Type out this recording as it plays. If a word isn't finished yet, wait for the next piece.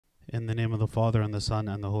In the name of the Father, and the Son,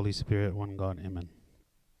 and the Holy Spirit, one God, amen.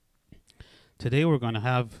 Today we're going to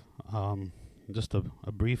have just a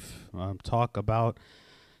brief talk about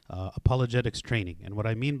apologetics training. And what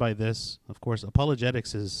I mean by this, of course,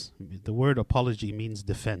 apologetics is, the word apology means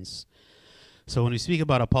defense. So when we speak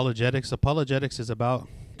about apologetics, apologetics is about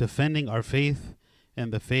defending our faith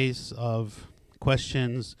in the face of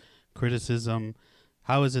questions, criticism.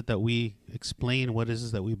 How is it that we explain what it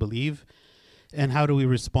is that we believe? And how do we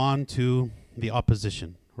respond to the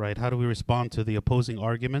opposition, right? How do we respond to the opposing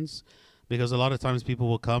arguments? Because a lot of times people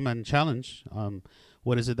will come and challenge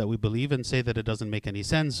what is it that we believe and say that it doesn't make any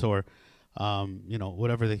sense, or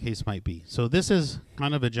whatever the case might be. So this is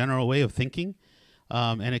kind of a general way of thinking,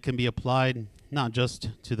 and it can be applied not just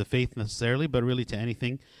to the faith necessarily, but really to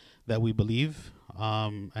anything that we believe.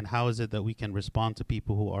 And how is it that we can respond to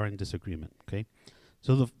people who are in disagreement, okay?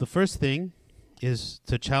 So the first thing is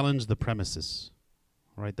to challenge the premises,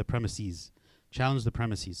 right? The premises. Challenge the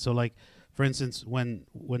premises. So like, for instance, when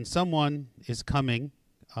someone is coming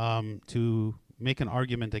to make an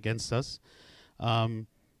argument against us, don't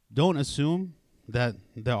assume that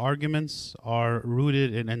the arguments are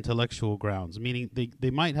rooted in intellectual grounds, meaning they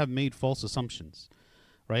might have made false assumptions,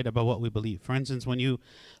 right, about what we believe. For instance, when you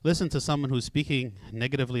listen to someone who's speaking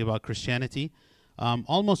negatively about Christianity,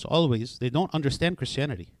 almost always they don't understand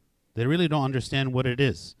Christianity. They really don't understand what it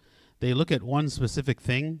is. They look at one specific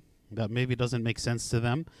thing that maybe doesn't make sense to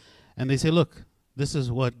them, and they say, look, this is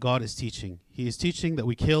what God is teaching. He is teaching that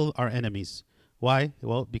we kill our enemies. Why?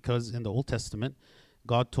 Well, because in the Old Testament,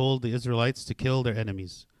 God told the Israelites to kill their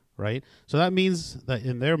enemies, right? So that means that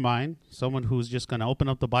in their mind, someone who's just going to open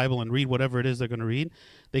up the Bible and read whatever it is they're going to read,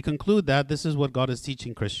 they conclude that this is what God is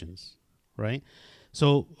teaching Christians, right?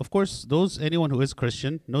 So, of course, anyone who is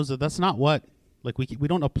Christian knows that that's not what, like we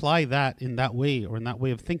don't apply that in that way or in that way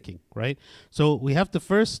of thinking, right? So we have to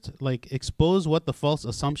first expose what the false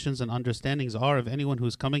assumptions and understandings are of anyone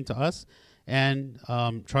who's coming to us and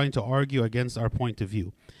trying to argue against our point of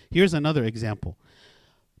view. Here's another example.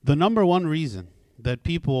 The number one reason that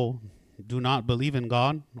people do not believe in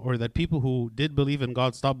God, or that people who did believe in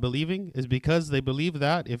God stop believing, is because they believe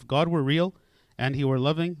that if God were real and he were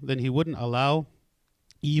loving, then he wouldn't allow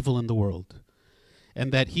evil in the world.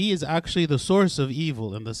 And that he is actually the source of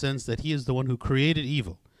evil, in the sense that he is the one who created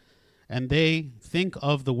evil. And they think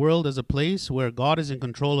of the world as a place where God is in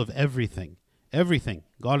control of everything. Everything.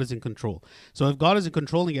 God is in control. So if God is in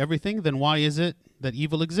controlling everything, then why is it that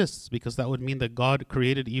evil exists? Because that would mean that God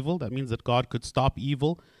created evil. That means that God could stop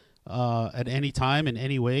evil at any time, in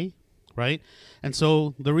any way, right? And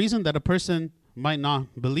so the reason that a person might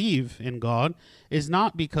not believe in God is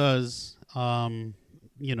not because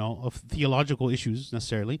of theological issues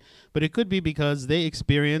necessarily, but it could be because they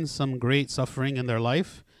experienced some great suffering in their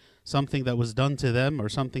life, something that was done to them or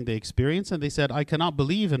something they experienced, and they said, I cannot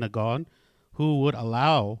believe in a God who would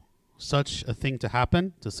allow such a thing to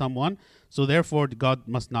happen to someone, so therefore God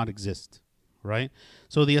must not exist, right?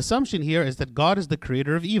 So the assumption here is that God is the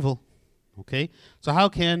creator of evil, okay? So how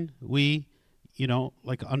can we,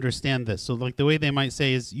 understand this? So the way they might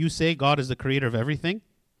say is, you say God is the creator of everything.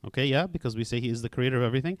 Okay, yeah, because we say he is the creator of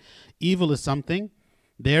everything. Evil is something.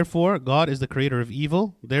 Therefore, God is the creator of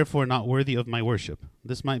evil, therefore not worthy of my worship.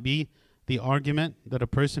 This might be the argument that a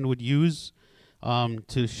person would use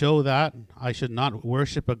to show that I should not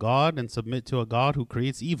worship a God and submit to a God who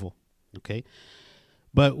creates evil. Okay,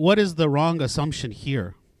 but what is the wrong assumption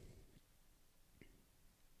here?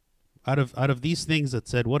 Out of these things that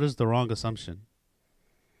said, what is the wrong assumption?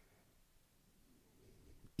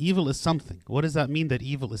 Evil is something. What does that mean, that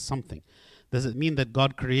evil is something? Does it mean that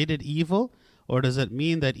God created evil, or does it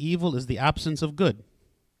mean that evil is the absence of good?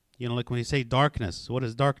 Like when you say darkness, what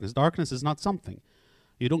is darkness? Darkness is not something.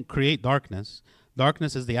 You don't create darkness.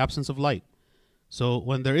 Darkness is the absence of light. So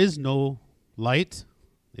when there is no light,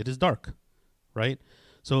 it is dark, right?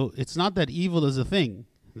 So it's not that evil is a thing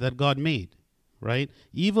that God made, right?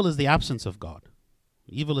 Evil is the absence of God.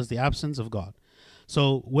 Evil is the absence of God.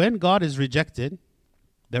 So when God is rejected,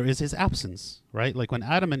 there is his absence, right? Like when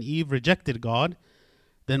Adam and Eve rejected God,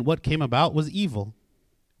 then what came about was evil.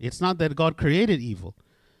 It's not that God created evil.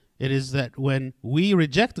 It is that when we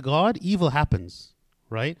reject God, evil happens,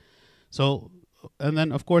 right? So, and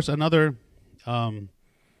then of course another,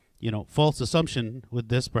 false assumption with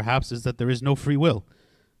this perhaps is that there is no free will,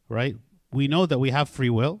 right? We know that we have free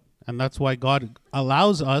will, and that's why God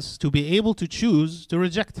allows us to be able to choose to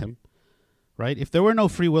reject him, right? If there were no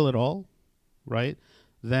free will at all, right,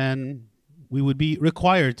 then we would be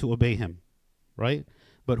required to obey him, right?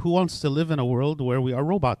 But who wants to live in a world where we are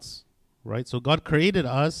robots, right? So God created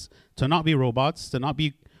us to not be robots, to not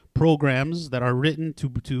be programs that are written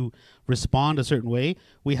to respond a certain way.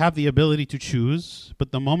 We have the ability to choose,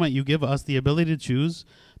 but the moment you give us the ability to choose,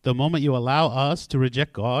 the moment you allow us to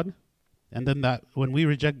reject God, and then that when we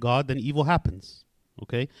reject God, then evil happens.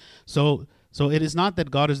 Okay? So it is not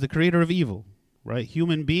that God is the creator of evil, right?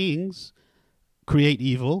 Human beings create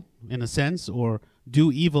evil, in a sense, or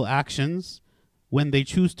do evil actions when they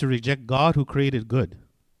choose to reject God who created good.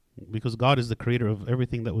 Because God is the creator of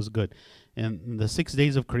everything that was good. And in the 6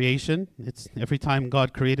 days of creation, it's every time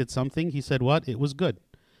God created something, he said what? It was good.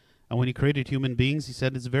 And when he created human beings, he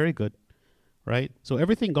said it's very good. Right? So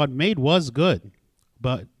everything God made was good.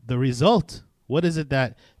 But the result, what is it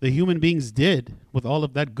that the human beings did with all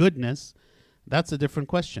of that goodness? That's a different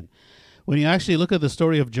question. When you actually look at the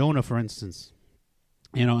story of Jonah, for instance,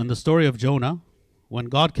 in the story of Jonah, when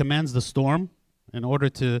God commands the storm in order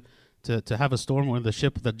to have a storm on the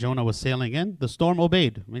ship that Jonah was sailing in, the storm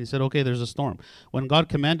obeyed. I mean, he said, okay, there's a storm. When God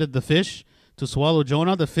commanded the fish to swallow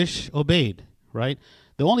Jonah, the fish obeyed, right?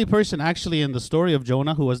 The only person actually in the story of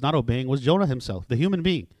Jonah who was not obeying was Jonah himself, the human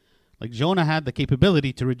being. Like Jonah had the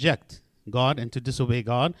capability to reject God and to disobey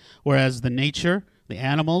God, whereas the nature, the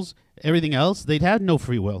animals, everything else, they'd had no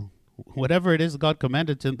free will. Whatever it is God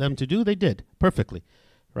commanded them to do, they did perfectly,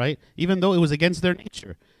 right? Even though it was against their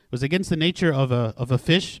nature. It was against the nature of a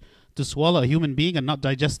fish to swallow a human being and not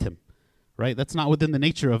digest him, right? That's not within the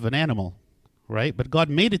nature of an animal, right? But God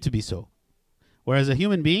made it to be so. Whereas a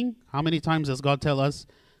human being, how many times does God tell us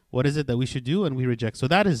what is it that we should do and we reject? So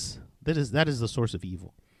that is the source of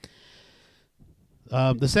evil.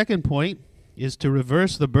 The second point is to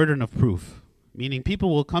reverse the burden of proof, meaning people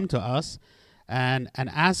will come to us and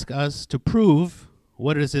ask us to prove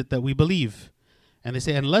what is it that we believe. And they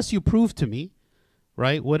say, unless you prove to me,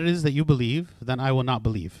 right, what it is that you believe, then I will not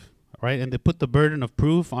believe, right? And they put the burden of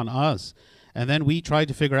proof on us. And then we try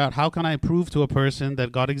to figure out, how can I prove to a person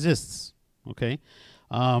that God exists, okay?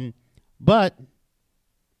 But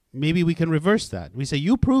maybe we can reverse that. We say,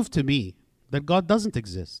 you prove to me that God doesn't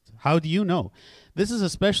exist. How do you know? This is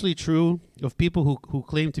especially true of people who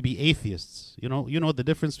claim to be atheists. You know the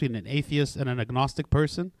difference between an atheist and an agnostic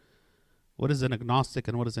person? What is an agnostic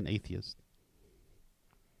and what is an atheist?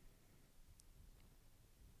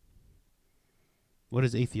 What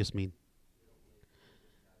does atheist mean?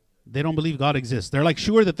 They don't believe God exists. They're like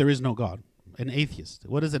sure that there is no God. An atheist.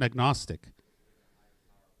 What is an agnostic?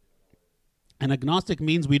 An agnostic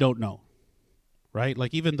means we don't know, right?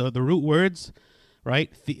 Like even the root words, right?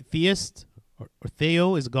 Theist or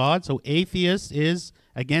theo is God. So atheist is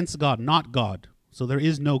against God, not God. So there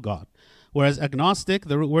is no God. Whereas agnostic,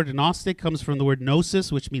 the root word agnostic comes from the word gnosis,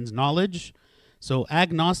 which means knowledge. So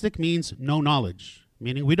agnostic means no knowledge,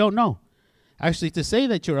 meaning we don't know. Actually, to say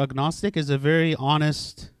that you're agnostic is a very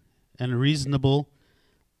honest and reasonable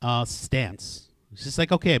stance. It's just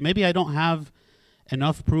like, okay, maybe I don't have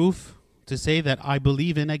enough proof to say that I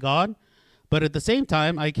believe in a God, but at the same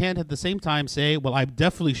time, I can't at the same time say, well, I'm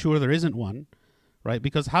definitely sure there isn't one, right?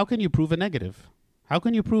 Because how can you prove a negative? How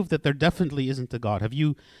can you prove that there definitely isn't a God? Have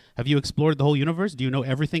you explored the whole universe? Do you know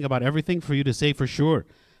everything about everything for you to say for sure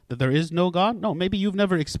that there is no God? No, maybe you've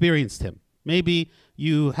never experienced him. Maybe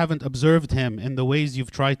you haven't observed him in the ways you've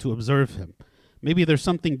tried to observe him. Maybe there's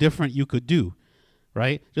something different you could do,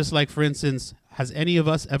 right? Just like, for instance, has any of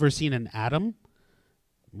us ever seen an atom?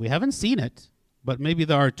 We haven't seen it, but maybe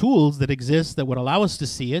there are tools that exist that would allow us to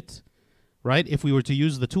see it, right, if we were to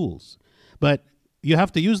use the tools. But you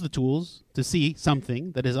have to use the tools to see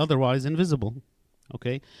something that is otherwise invisible,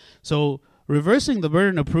 okay? So reversing the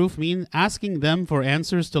burden of proof means asking them for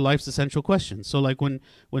answers to life's essential questions. So like when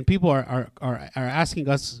people are asking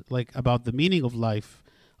us like about the meaning of life,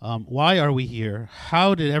 why are we here?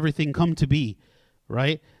 How did everything come to be,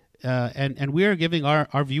 right? And we are giving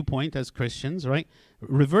our viewpoint as Christians, right?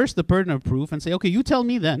 Reverse the burden of proof and say, okay, you tell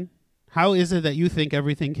me then, how is it that you think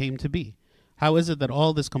everything came to be? How is it that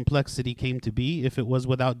all this complexity came to be if it was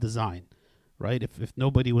without design, right? If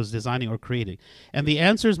nobody was designing or creating. And the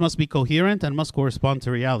answers must be coherent and must correspond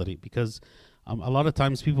to reality, because a lot of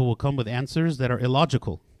times people will come with answers that are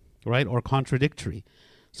illogical, right, or contradictory.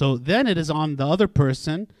 So then it is on the other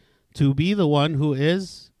person to be the one who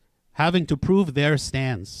is having to prove their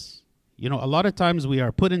stance. You know, a lot of times we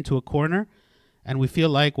are put into a corner and we feel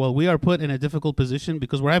like, well, we are put in a difficult position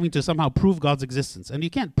because we're having to somehow prove God's existence. And you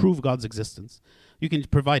can't prove God's existence. You can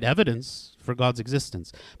provide evidence for God's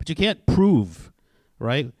existence, but you can't prove,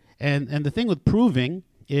 right? And the thing with proving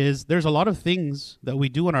is there's a lot of things that we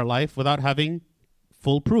do in our life without having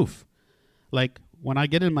full proof. Like when I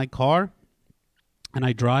get in my car and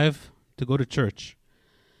I drive to go to church,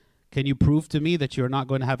 can you prove to me that you're not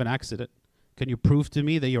going to have an accident? Can you prove to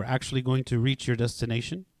me that you're actually going to reach your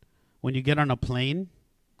destination? when you get on a plane,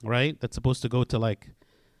 right, that's supposed to go to like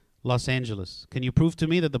Los Angeles? Can you prove to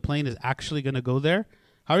me that the plane is actually going to go there?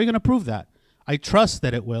 How are you going to prove that? I trust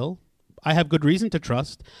that it will. I have good reason to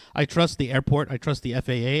trust. I trust the airport. I trust the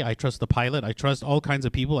FAA. I trust the pilot. I trust all kinds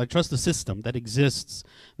of people. I trust the system that exists,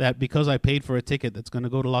 that because I paid for a ticket that's going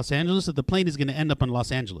to go to Los Angeles, that the plane is going to end up in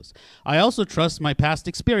Los Angeles. I also trust my past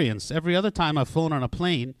experience. Every other time I've flown on a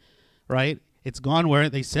plane, right, it's gone where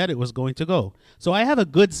they said it was going to go. So I have a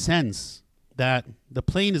good sense that the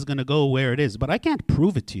plane is going to go where it is, but I can't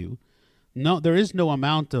prove it to you. No, there is no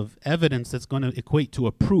amount of evidence that's going to equate to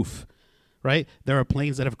a proof. Right? There are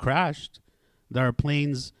planes that have crashed. There are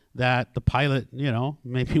planes that the pilot,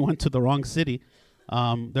 maybe went to the wrong city.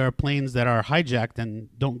 There are planes that are hijacked and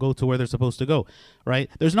don't go to where they're supposed to go, right?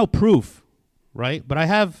 There's no proof, right? But I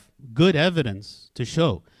have good evidence to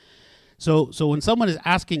show. So when someone is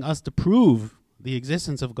asking us to prove the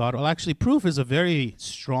existence of God, well, actually proof is a very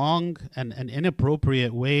strong and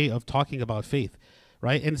inappropriate way of talking about faith.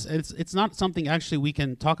 Right? And it's not something actually we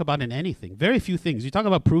can talk about in anything. Very few things. You talk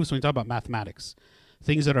about proofs when you talk about mathematics,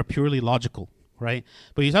 things that are purely logical, right?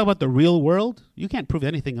 But you talk about the real world, you can't prove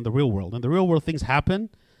anything in the real world. In the real world, things happen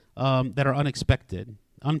that are unexpected,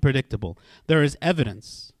 unpredictable. There is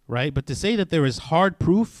evidence, right? But to say that there is hard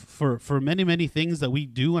proof for many, many things that we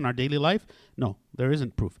do in our daily life, no, there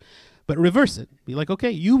isn't proof. But reverse it. Be like, okay,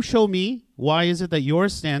 you show me why is it that your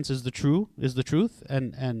stance is the truth,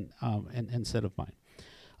 and instead of mine.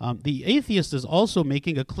 The atheist is also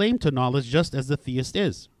making a claim to knowledge just as the theist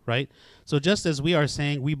is, right? So just as we are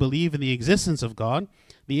saying we believe in the existence of God,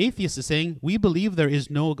 the atheist is saying we believe there is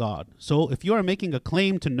no God. So if you are making a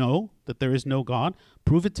claim to know that there is no God,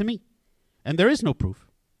 prove it to me. And there is no proof.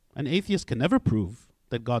 An atheist can never prove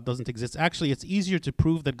that God doesn't exist. Actually, it's easier to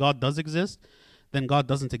prove that God does exist than God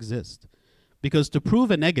doesn't exist. Because to prove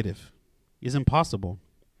a negative is impossible.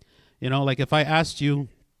 Like if I asked you,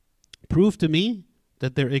 prove to me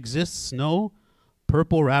that there exists no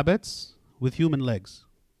purple rabbits with human legs.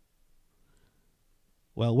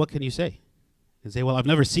 Well, what can you say? You can say, well, I've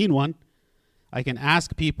never seen one. I can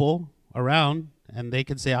ask people around, and they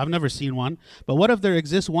can say, I've never seen one. But what if there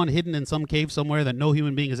exists one hidden in some cave somewhere that no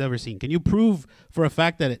human being has ever seen? Can you prove for a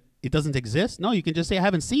fact that it doesn't exist? No, you can just say, I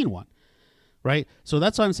haven't seen one, right? So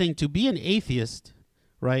that's why I'm saying to be an atheist,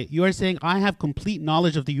 right, you are saying, I have complete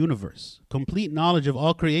knowledge of the universe, complete knowledge of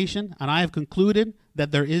all creation, and I have concluded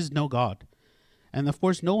that there is no God. And of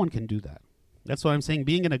course, no one can do that. That's why I'm saying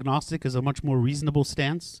being an agnostic is a much more reasonable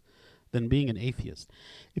stance than being an atheist.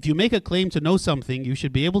 If you make a claim to know something, you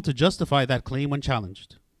should be able to justify that claim when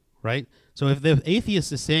challenged, right? So if the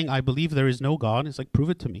atheist is saying, I believe there is no God, it's like, prove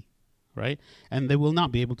it to me, right? And they will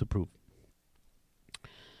not be able to prove.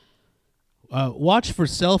 Watch for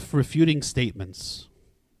self-refuting statements.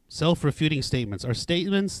 Self-refuting statements are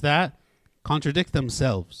statements that contradict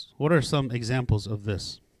themselves. What are some examples of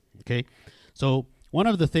this? Okay, so one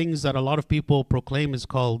of the things that a lot of people proclaim is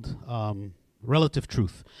called relative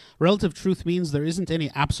truth. Relative truth means there isn't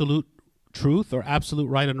any absolute truth or absolute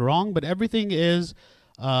right and wrong, but everything is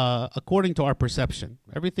according to our perception.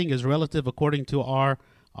 Everything is relative according to our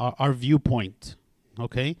viewpoint.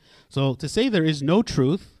 Okay, so to say there is no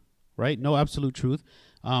truth, right, no absolute truth,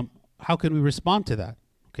 how can we respond to that?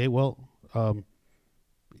 Okay, well,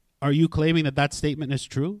 are you claiming that that statement is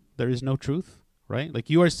true? There is no truth, right? Like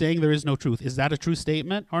you are saying there is no truth. Is that a true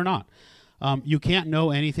statement or not? You can't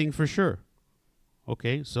know anything for sure.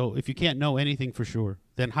 Okay, so if you can't know anything for sure,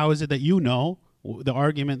 then how is it that you know the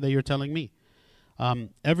argument that you're telling me?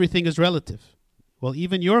 Everything is relative. Well,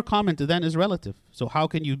 even your comment then is relative. So how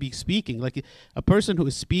can you be speaking? Like a person who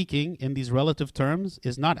is speaking in these relative terms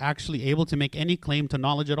is not actually able to make any claim to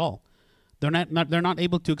knowledge at all. They're not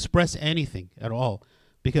able to express anything at all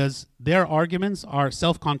because their arguments are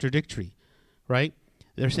self-contradictory, right?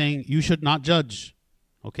 They're saying you should not judge,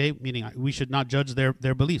 okay? Meaning we should not judge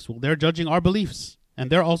their beliefs. Well, they're judging our beliefs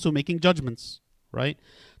and they're also making judgments, right?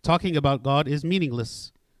 Talking about God is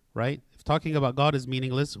meaningless, right? If talking about God is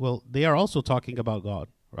meaningless, well, they are also talking about God,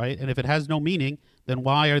 right? And if it has no meaning, then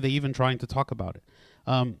why are they even trying to talk about it?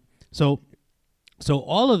 So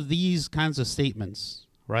all of these kinds of statements,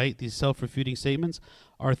 right, these self-refuting statements,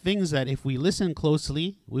 are things that if we listen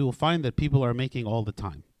closely, we will find that people are making all the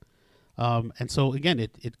time. And so, again,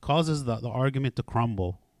 it causes the argument to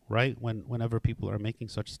crumble, right, whenever people are making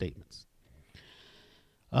such statements.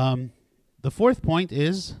 The fourth point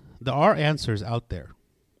is there are answers out there.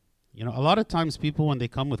 You know, a lot of times people, when they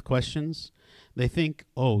come with questions, they think,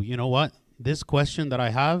 oh, you know what, this question that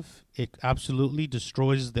I have, it absolutely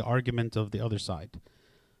destroys the argument of the other side,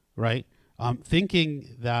 right?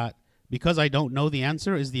 Thinking that because I don't know the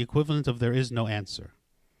answer is the equivalent of there is no answer,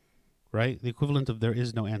 right? The equivalent of there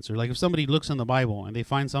is no answer. Like if somebody looks in the Bible and they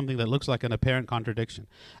find something that looks like an apparent contradiction,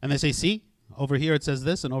 and they say, see, over here it says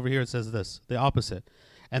this, and over here it says this, the opposite.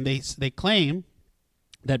 And they claim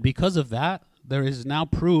that because of that, there is now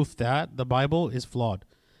proof that the Bible is flawed.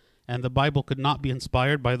 And the Bible could not be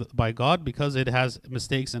inspired by God because it has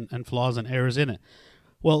mistakes and flaws and errors in it.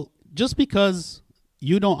 Well, just because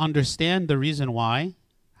you don't understand the reason why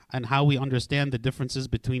and how we understand the differences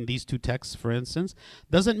between these two texts, for instance,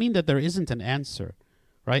 doesn't mean that there isn't an answer,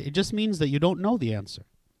 right? It just means that you don't know the answer.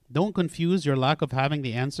 Don't confuse your lack of having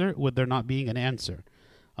the answer with there not being an answer.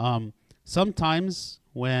 Sometimes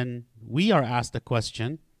when we are asked a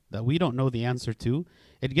question that we don't know the answer to,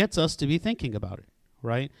 it gets us to be thinking about it,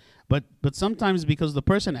 right? But sometimes because the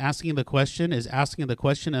person asking the question is asking the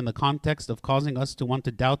question in the context of causing us to want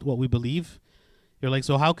to doubt what we believe, you're like,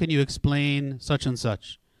 so how can you explain such and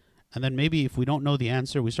such? And then maybe if we don't know the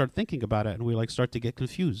answer, we start thinking about it and we like start to get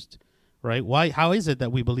confused, right? Why? How is it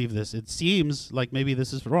that we believe this? It seems like maybe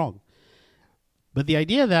this is wrong. But the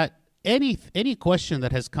idea that any question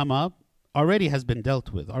that has come up already has been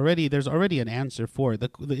dealt with. There's already an answer for it.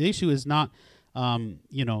 The issue is not,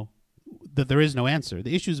 that there is no answer.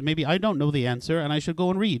 The issue is maybe I don't know the answer and I should go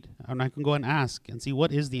and read and I can go and ask and see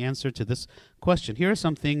what is the answer to this question. Here are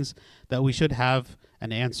some things that we should have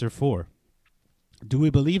an answer for. Do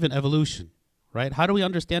we believe in evolution, right? How do we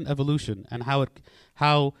understand evolution and how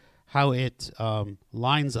it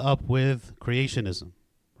lines up with creationism,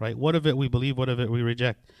 right? What of it we believe, what of it we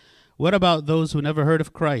reject? What about those who never heard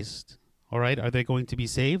of Christ? All right, are they going to be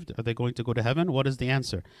saved? Are they going to go to heaven? What is the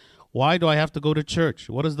answer? Why do I have to go to church?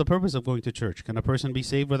 What is the purpose of going to church? Can a person be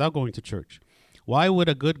saved without going to church? Why would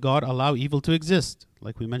a good God allow evil to exist?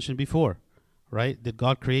 Like we mentioned before, right? Did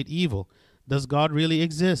God create evil? Does God really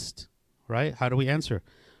exist? Right? How do we answer?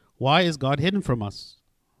 Why is God hidden from us?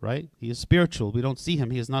 Right? He is spiritual. We don't see him.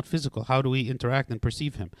 He is not physical. How do we interact and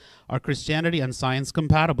perceive him? Are Christianity and science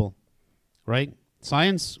compatible? Right?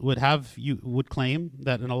 Science would claim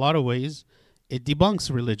that in a lot of ways it debunks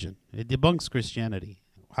religion. It debunks Christianity.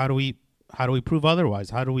 How do we prove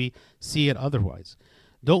otherwise? How do we see it otherwise?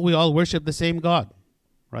 Don't we all worship the same God?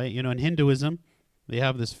 Right? In Hinduism, they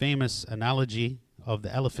have this famous analogy of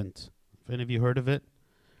the elephant. Have any of you heard of it?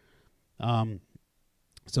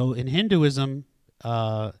 So in Hinduism,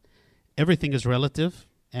 everything is relative,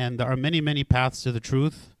 and there are many, many paths to the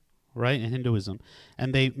truth, right, in Hinduism.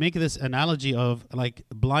 And they make this analogy of like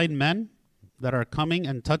blind men that are coming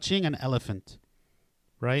and touching an elephant,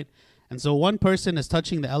 right? And so one person is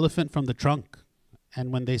touching the elephant from the trunk.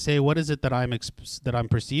 And when they say, what is it that I'm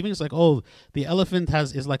perceiving? It's like, oh, the elephant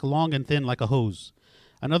is like long and thin like a hose.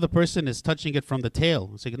 Another person is touching it from the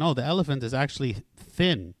tail. It's like, no, the elephant is actually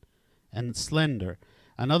thin and slender.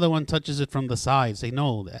 Another one touches it from the side. Say,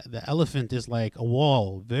 no, the elephant is like a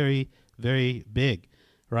wall, very, very big,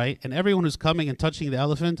 right? And everyone who's coming and touching the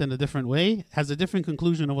elephant in a different way has a different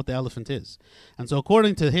conclusion of what the elephant is. And so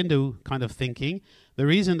according to Hindu kind of thinking, the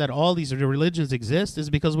reason that all these religions exist is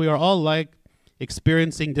because we are all like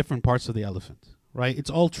experiencing different parts of the elephant, right? It's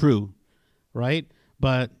all true, right?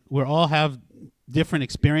 But we all have different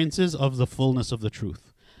experiences of the fullness of the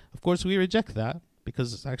truth. Of course, we reject that,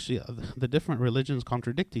 because it's actually the different religions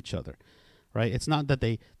contradict each other, right? It's not that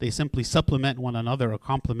they simply supplement one another or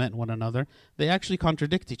complement one another. They actually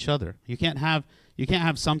contradict each other. You can't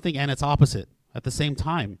have something and its opposite at the same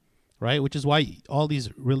time, right? Which is why all these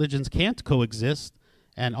religions can't coexist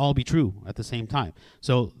and all be true at the same time.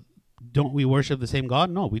 So don't we worship the same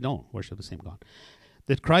God? No, we don't worship the same God.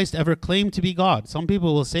 Did Christ ever claim to be God? Some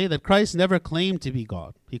people will say that Christ never claimed to be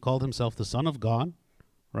God. He called himself the Son of God,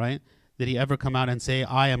 right? Did he ever come out and say,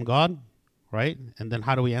 I am God, right? And then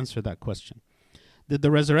how do we answer that question? Did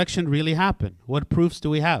the resurrection really happen? What proofs do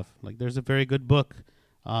we have? Like there's a very good book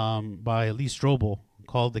by Lee Strobel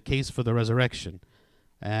called The Case for the Resurrection.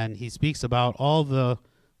 And he speaks about all the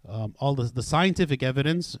scientific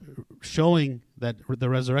evidence showing that the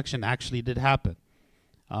resurrection actually did happen.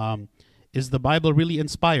 Is the Bible really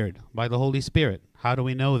inspired by the Holy Spirit? How do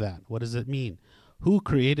we know that? What does it mean? Who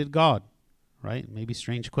created God? Right? Maybe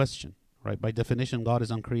strange question. Right? By definition, God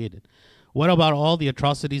is uncreated. What about all the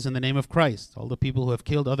atrocities in the name of Christ? All the people who have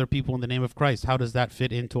killed other people in the name of Christ. How does that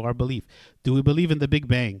fit into our belief? Do we believe in the Big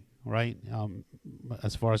Bang? Right?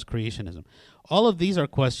 As far as creationism. All of these are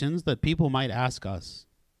questions that people might ask us.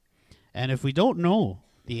 And if we don't know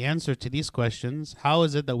the answer to these questions, how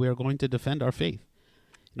is it that we are going to defend our faith?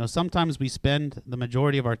 Sometimes we spend the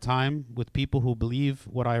majority of our time with people who believe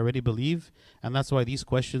what I already believe, and that's why these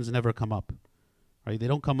questions never come up. Right? They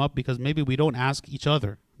don't come up because maybe we don't ask each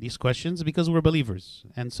other these questions because we're believers.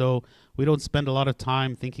 And so we don't spend a lot of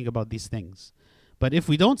time thinking about these things. But if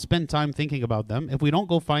we don't spend time thinking about them, if we don't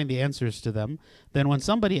go find the answers to them, then when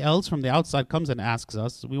somebody else from the outside comes and asks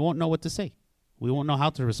us, we won't know what to say. We won't know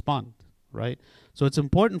how to respond, right? So it's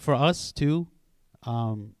important for us to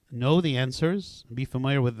know the answers, be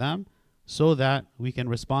familiar with them, so that we can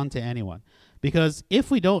respond to anyone. Because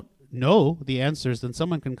if we don't know the answers, then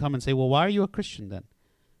someone can come and say, well, why are you a Christian then?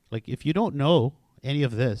 Like, if you don't know any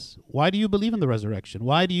of this, why do you believe in the resurrection?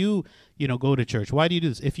 Why do you, go to church? Why do you do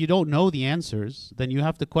this? If you don't know the answers, then you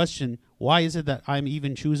have to question, why is it that I'm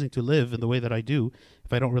even choosing to live in the way that I do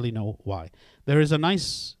if I don't really know why? There is a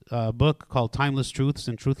nice book called Timeless Truths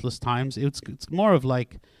in Truthless Times. It's more of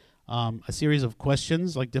like a series of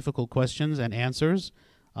questions, like difficult questions and answers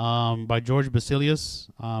by George Basilius.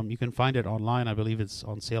 You can find it online. I believe it's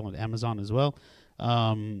on sale on Amazon as well.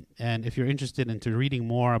 And if you're interested into reading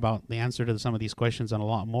more about the answer to some of these questions and a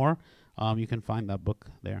lot more, you can find that book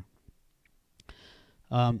there.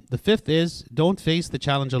 The fifth is, don't face the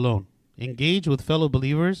challenge alone. Engage with fellow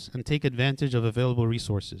believers and take advantage of available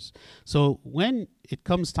resources. So when it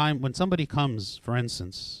comes time, when somebody comes, for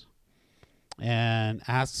instance, and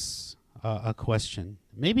asks a question,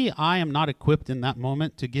 maybe I am not equipped in that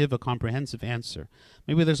moment to give a comprehensive answer.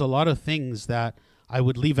 Maybe there's a lot of things that I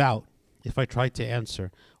would leave out if I tried to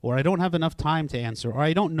answer, or I don't have enough time to answer, or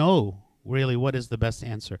I don't know really what is the best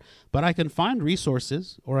answer. But I can find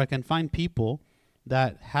resources, or I can find people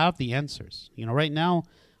that have the answers. Right now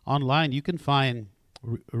online you can find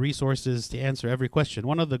resources to answer every question.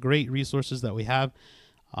 One of the great resources that we have,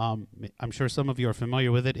 I'm sure some of you are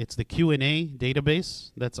familiar with it, it's the Q&A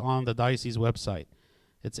database that's on the diocese website.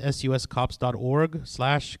 It's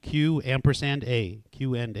suscops.org/Q&A,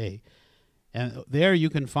 Q&A. And there you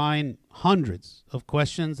can find hundreds of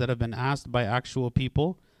questions that have been asked by actual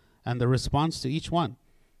people and the response to each one.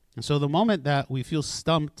 And so the moment that we feel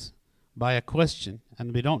stumped by a question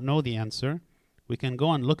and we don't know the answer, we can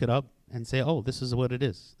go and look it up and say, oh, this is what it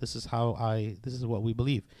is. This is what we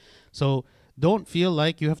believe. So don't feel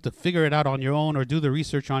like you have to figure it out on your own or do the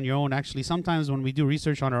research on your own. Actually, sometimes when we do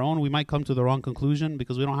research on our own, we might come to the wrong conclusion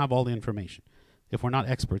because we don't have all the information if we're not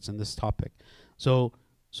experts in this topic. So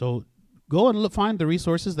go and find the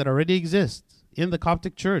resources that already exist in the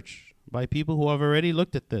Coptic Church by people who have already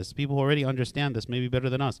looked at this, people who already understand this maybe better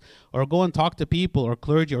than us. Or go and talk to people or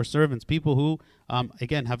clergy or servants, people who,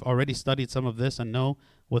 again, have already studied some of this and know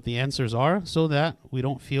what the answers are, so that we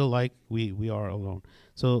don't feel like we are alone.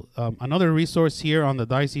 So another resource here on the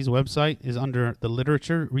diocese website is under the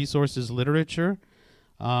literature, resources literature,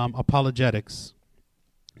 apologetics.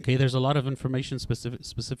 Okay, there's a lot of information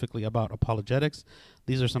specifically about apologetics.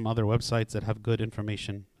 These are some other websites that have good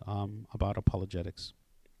information about apologetics.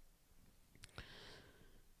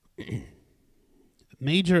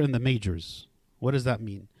 Major in the majors. What does that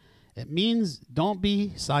mean? It means don't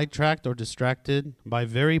be sidetracked or distracted by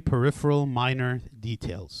very peripheral minor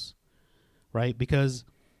details, right? Because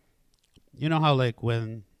you know how like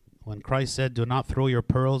when Christ said, do not throw your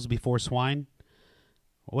pearls before swine?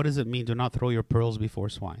 What does it mean, do not throw your pearls before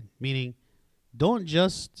swine? Meaning, don't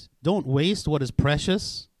waste what is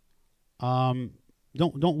precious.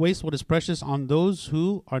 Don't waste what is precious on those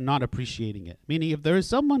who are not appreciating it. Meaning, if there is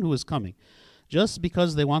someone who is coming just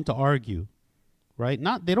because they want to argue, right?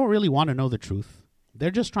 They don't really want to know the truth.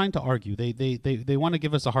 They're just trying to argue. They want to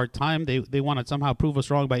give us a hard time. They want to somehow prove us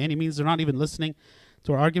wrong by any means. They're not even listening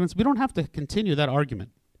to our arguments. We don't have to continue that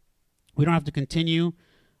argument. We don't have to continue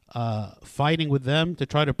fighting with them to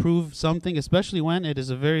try to prove something, especially when it is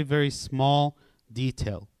a very, very small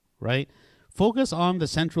detail, right? Focus on the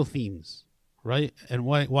central themes, right? And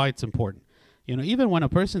why it's important. Even when a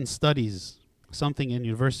person studies something in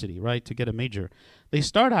university, right, to get a major, they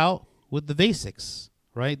start out with the basics,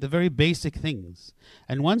 right? The very basic things.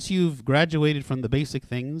 And once you've graduated from the basic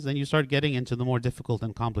things, then you start getting into the more difficult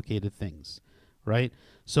and complicated things, right?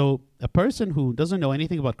 So a person who doesn't know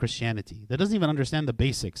anything about Christianity, that doesn't even understand the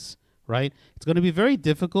basics, right? It's going to be very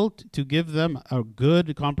difficult to give them a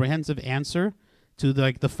good, comprehensive answer to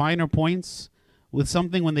the finer points with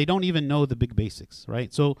something when they don't even know the big basics,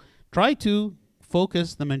 right? So try to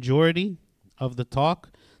focus the majority of the talk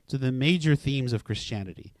to the major themes of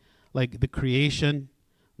Christianity, like the creation,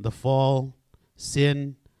 the fall,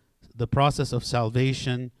 sin, the process of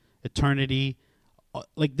salvation, eternity,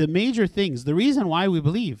 like the major things. The reason why we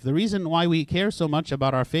believe, the reason why we care so much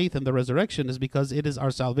about our faith and the resurrection is because it is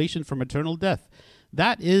our salvation from eternal death.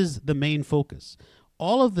 That is the main focus.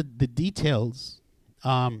 All of the details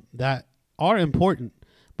that are important,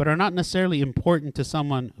 but are not necessarily important to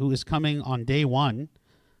someone who is coming on day one,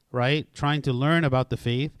 right, trying to learn about the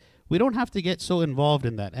faith. We don't have to get so involved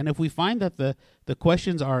in that. And if we find that the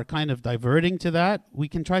questions are kind of diverting to that, we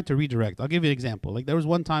can try to redirect. I'll give you an example. Like there was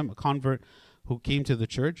one time a convert who came to the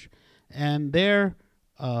church, and their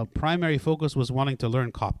primary focus was wanting to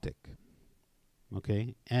learn Coptic.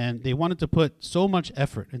 Okay, and they wanted to put so much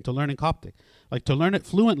effort into learning Coptic, like to learn it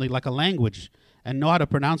fluently like a language and know how to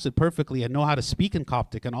pronounce it perfectly and know how to speak in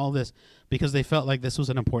Coptic and all this, because they felt like this was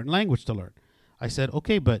an important language to learn. I said,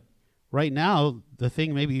 okay, but right now the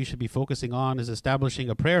thing maybe you should be focusing on is establishing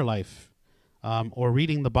a prayer life, or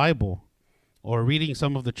reading the Bible, or reading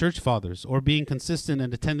some of the church fathers, or being consistent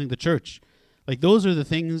and attending the church. Like those are the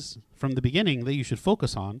things from the beginning that you should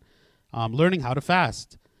focus on. Learning how to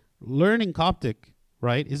fast. Learning Coptic,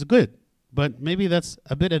 right, is good, but maybe that's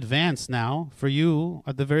a bit advanced now for you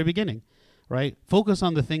at the very beginning, right? Focus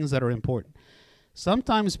on the things that are important.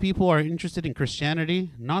 Sometimes people are interested in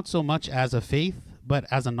Christianity not so much as a faith, but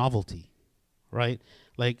as a novelty, right?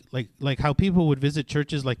 Like how people would visit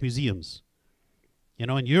churches like museums. You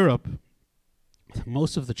know, in Europe,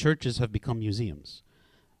 most of the churches have become museums.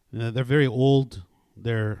 They're very old.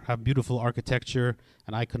 They have beautiful architecture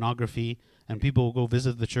and iconography, and people will go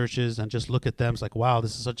visit the churches and just look at them. It's like, wow,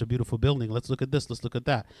 this is such a beautiful building. Let's look at this. Let's look at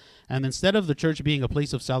that. And instead of the church being a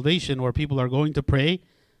place of salvation where people are going to pray,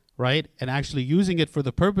 right, and actually using it for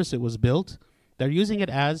the purpose it was built, they're using it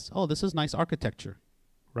as, oh, this is nice architecture,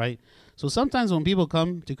 right? So sometimes when people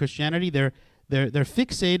come to Christianity, they're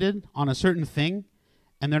fixated on a certain thing,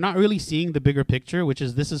 and they're not really seeing the bigger picture, which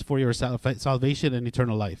is this is for your salvation and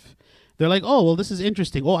eternal life. They're like, oh, well, this is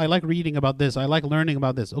interesting. Oh, I like reading about this. I like learning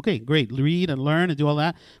about this. Okay, great. Read and learn and do all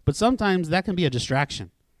that. But sometimes that can be a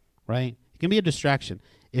distraction, right? It can be a distraction.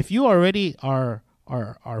 If you already are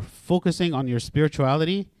focusing on your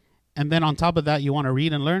spirituality, and then on top of that you want to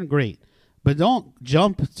read and learn, great. But don't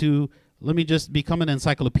jump to, let me just become an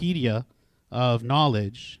encyclopedia of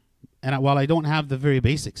knowledge, and while I don't have the very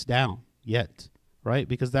basics down yet, right?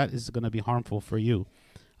 Because that is going to be harmful for you.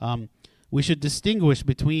 We should distinguish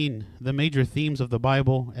between the major themes of the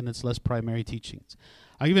Bible and its less primary teachings.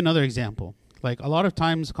 I'll give you another example. Like a lot of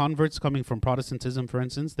times converts coming from Protestantism, for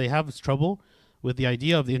instance, they have trouble with the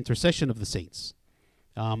idea of the intercession of the saints.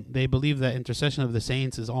 They believe that intercession of the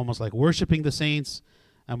saints is almost like worshiping the saints,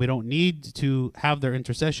 and we don't need to have their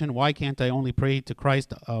intercession. Why can't I only pray to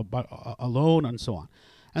Christ alone, and so on?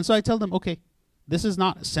 And so I tell them, okay, this is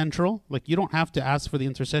not central. Like you don't have to ask for the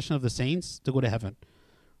intercession of the saints to go to heaven,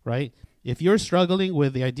 right? If you're struggling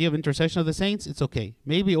with the idea of intercession of the saints, it's okay.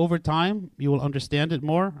 Maybe over time you will understand it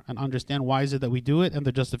more and understand why is it that we do it and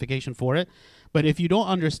the justification for it. But if you don't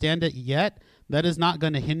understand it yet, that is not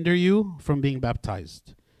going to hinder you from being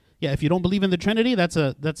baptized. Yeah, if you don't believe in the Trinity, that's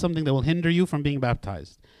something that will hinder you from being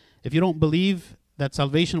baptized. If you don't believe that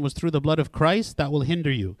salvation was through the blood of Christ, that will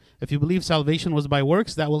hinder you. If you believe salvation was by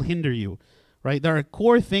works, that will hinder you, right? There are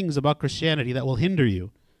core things about Christianity that will hinder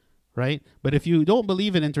you, right? But if you don't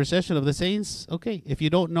believe in intercession of the saints, okay. If you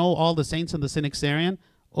don't know all the saints in the Synaxarion,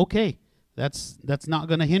 okay. That's not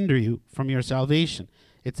going to hinder you from your salvation.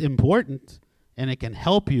 It's important, and it can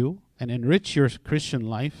help you and enrich your Christian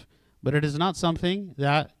life, but it is not something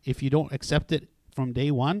that if you don't accept it from day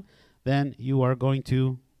one, then you are going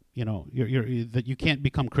to, that you can't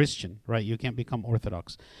become Christian, right? You can't become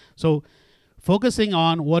Orthodox. So focusing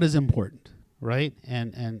on what is important, right?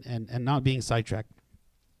 And not being sidetracked.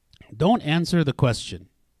 Don't answer the question.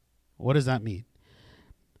 What does that mean?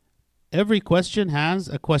 Every question has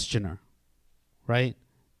a questioner, right?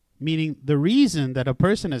 Meaning the reason that a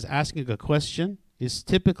person is asking a question is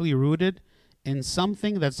typically rooted in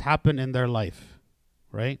something that's happened in their life,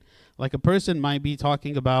 right? Like a person might be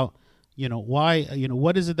talking about, why,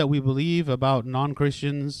 what is it that we believe about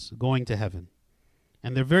non-Christians going to heaven?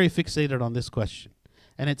 And they're very fixated on this question.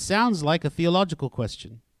 And it sounds like a theological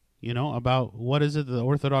question, about what is it the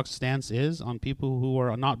Orthodox stance is on people who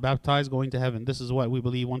are not baptized going to heaven. This is what we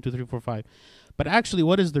believe, 1, 2, 3, 4, 5. But actually,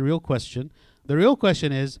 what is the real question? The real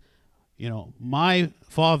question is, my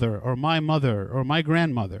father or my mother or my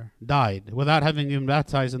grandmother died without having been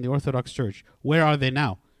baptized in the Orthodox Church. Where are they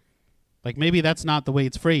now? Like maybe that's not the way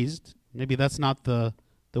it's phrased. Maybe that's not the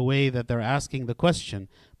way that they're asking the question,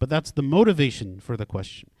 but that's the motivation for the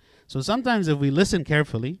question. So sometimes if we listen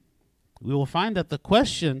carefully, we will find that the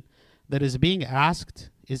question that is being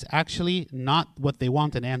asked is actually not what they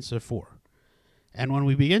want an answer for. And when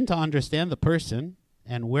we begin to understand the person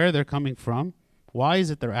and where they're coming from, why is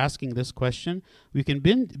it they're asking this question, we can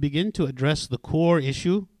begin to address the core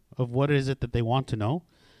issue of what is it that they want to know,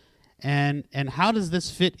 and how does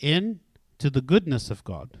this fit in to the goodness of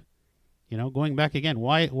God? Going back again,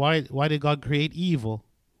 why did God create evil?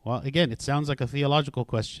 Well, again, it sounds like a theological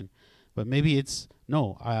question, But maybe it's,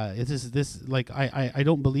 no, it is this, like, I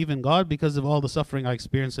don't believe in God because of all the suffering I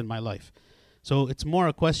experienced in my life. So it's more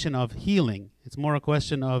a question of healing. It's more a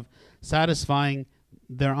question of satisfying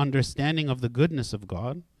their understanding of the goodness of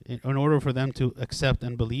God in order for them to accept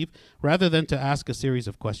and believe, rather than to ask a series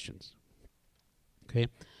of questions. Okay?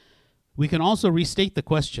 We can also restate the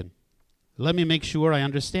question. Let me make sure I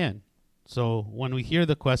understand. So when we hear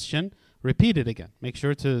the question, repeat it again. Make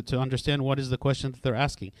sure to understand what is the question that they're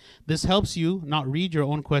asking. This helps you not read your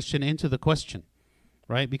own question into the question,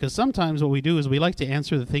 right? Because sometimes what we do is we like to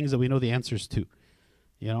answer the things that we know the answers to.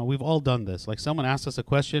 You know, we've all done this. Like someone asks us a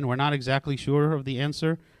question, we're not exactly sure of the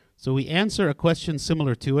answer, so we answer a question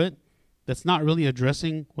similar to it that's not really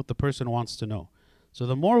addressing what the person wants to know. So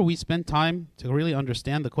the more we spend time to really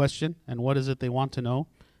understand the question and what is it they want to know,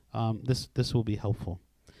 this will be helpful.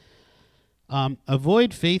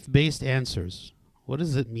 Avoid faith-based answers. What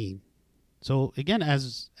does it mean? So again,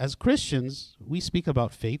 as Christians, we speak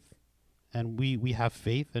about faith, and we have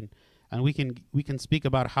faith, and we can speak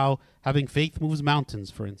about how having faith moves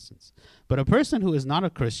mountains, for instance. But a person who is not a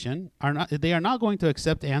Christian they are not going to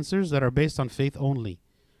accept answers that are based on faith only,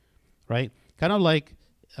 right? Kind of like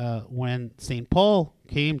when St. Paul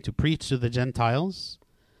came to preach to the Gentiles,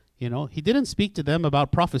 you know, he didn't speak to them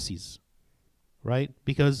about prophecies, right?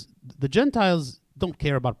 Because the Gentiles don't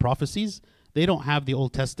care about prophecies. They don't have the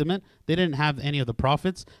Old Testament. They didn't have any of the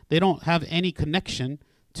prophets. They don't have any connection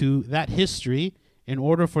to that history in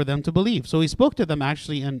order for them to believe. So he spoke to them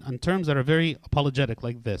actually in terms that are very apologetic,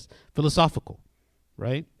 like this, philosophical,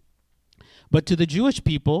 right? But to the Jewish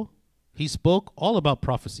people, he spoke all about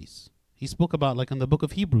prophecies. He spoke about, like in the book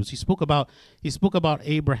of Hebrews, he spoke about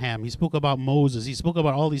Abraham, he spoke about Moses, he spoke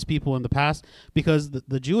about all these people in the past, because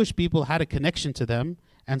the Jewish people had a connection to them,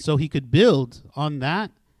 and so he could build on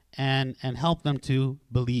that and help them to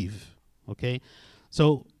believe, okay?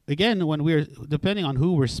 So again, when we're, depending on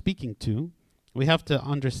who we're speaking to, we have to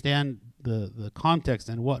understand the context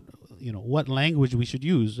and what language we should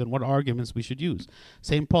use and what arguments we should use.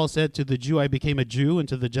 St. Paul said, to the Jew I became a Jew, and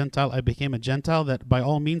to the Gentile I became a Gentile, that by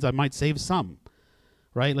all means I might save some,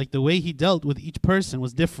 right? Like the way he dealt with each person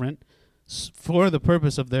was different for the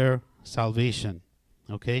purpose of their salvation,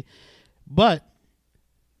 okay? But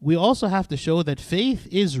we also have to show that faith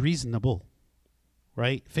is reasonable,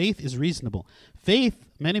 right? Faith is reasonable. Faith,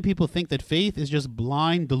 many people think that faith is just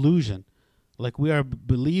blind delusion. Like we are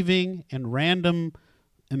believing in random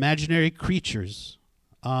imaginary creatures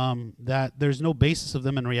that there's no basis of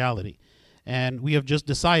them in reality. And we have just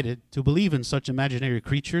decided to believe in such imaginary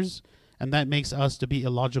creatures, and that makes us to be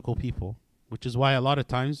illogical people, which is why a lot of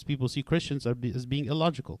times people see Christians as being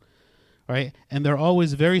illogical, right? And they're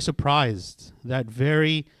always very surprised that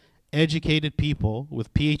very educated people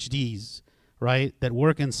with PhDs, right, that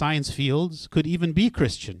work in science fields could even be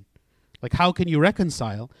Christian. Like how can you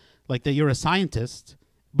reconcile like that you're a scientist,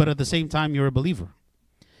 but at the same time you're a believer?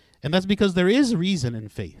 And that's because there is reason in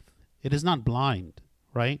faith. It is not blind,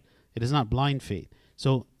 right? It is not blind faith.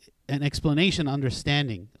 So an explanation,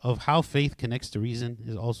 understanding of how faith connects to reason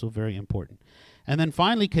is also very important. And then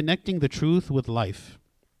finally, connecting the truth with life.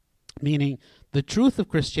 Meaning the truth of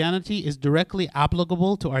Christianity is directly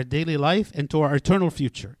applicable to our daily life and to our eternal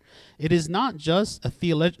future. It is not just a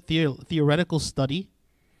theoretical study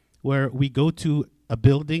where we go to a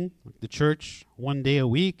building, like the church, one day a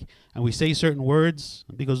week, and we say certain words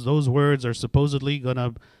because those words are supposedly going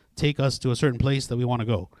to take us to a certain place that we want to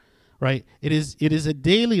go, right? It is a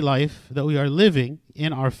daily life that we are living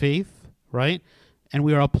in our faith, right? And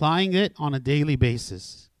we are applying it on a daily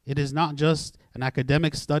basis. It is not just an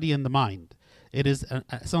academic study in the mind. It is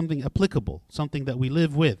something applicable, something that we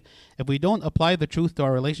live with. If we don't apply the truth to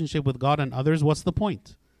our relationship with God and others, what's the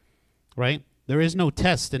point, right? There is no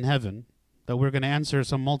test in heaven that we're going to answer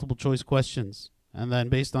some multiple choice questions, and then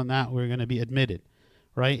based on that, we're going to be admitted,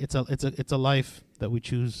 right? It's a life that we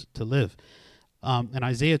choose to live. In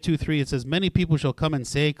Isaiah 2:3, it says, many people shall come and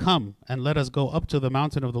say, come, and let us go up to the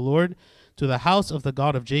mountain of the Lord, to the house of the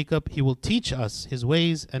God of Jacob. He will teach us his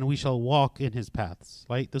ways, and we shall walk in his paths,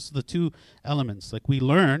 right? This is the two elements. Like we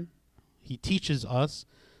learn, he teaches us,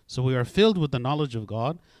 so we are filled with the knowledge of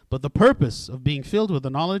God, but the purpose of being filled with the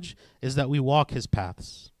knowledge is that we walk his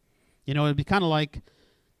paths. You know, it'd be kind of like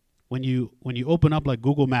when you open up like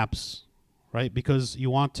Google Maps, right? Because you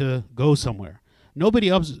want to go somewhere.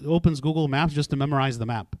 Nobody opens Google Maps just to memorize the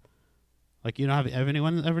map. Like, you know, have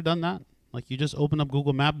anyone ever done that? Like you just open up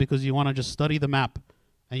Google Map because you want to just study the map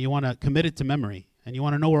and you want to commit it to memory and you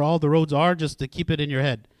want to know where all the roads are just to keep it in your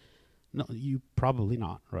head. No, you probably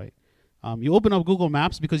not, right? You open up Google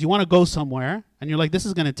Maps because you want to go somewhere and you're like, this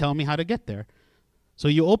is going to tell me how to get there. So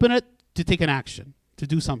you open it to take an action, to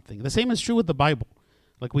do something. The same is true with the Bible.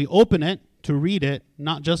 Like we open it to read it,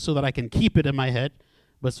 not just so that I can keep it in my head,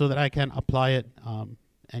 but so that I can apply it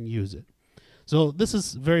and use it. So this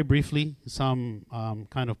is very briefly some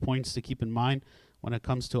kind of points to keep in mind when it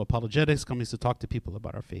comes to apologetics, coming to talk to people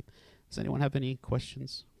about our faith. Does anyone have any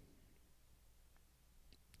questions?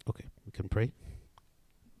 Okay, we can pray.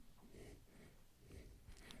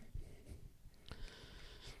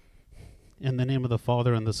 In the name of the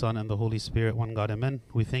Father, and the Son, and the Holy Spirit, one God, amen.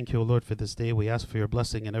 We thank you, O Lord, for this day. We ask for your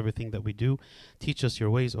blessing in everything that we do. Teach us your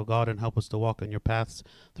ways, O God, and help us to walk in your paths.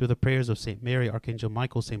 Through the prayers of St. Mary, Archangel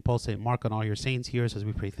Michael, St. Paul, St. Mark, and all your saints, hear us as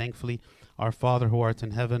we pray thankfully. Our Father, who art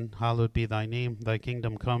in heaven, hallowed be thy name. Thy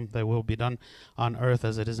kingdom come, thy will be done on earth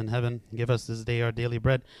as it is in heaven. Give us this day our daily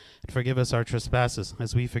bread, and forgive us our trespasses,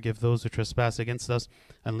 as we forgive those who trespass against us.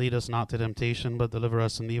 And lead us not to temptation, but deliver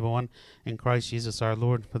us from the evil one. In Christ Jesus our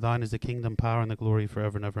Lord, for thine is the kingdom, power, and the glory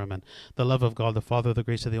forever and ever. Amen. The love of God, the Father, the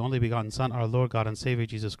grace of the only begotten Son, our Lord, God, and Savior,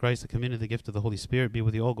 Jesus Christ, the communion, the gift of the Holy Spirit, be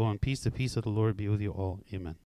with you all. Go in peace. The peace of the Lord be with you all. Amen.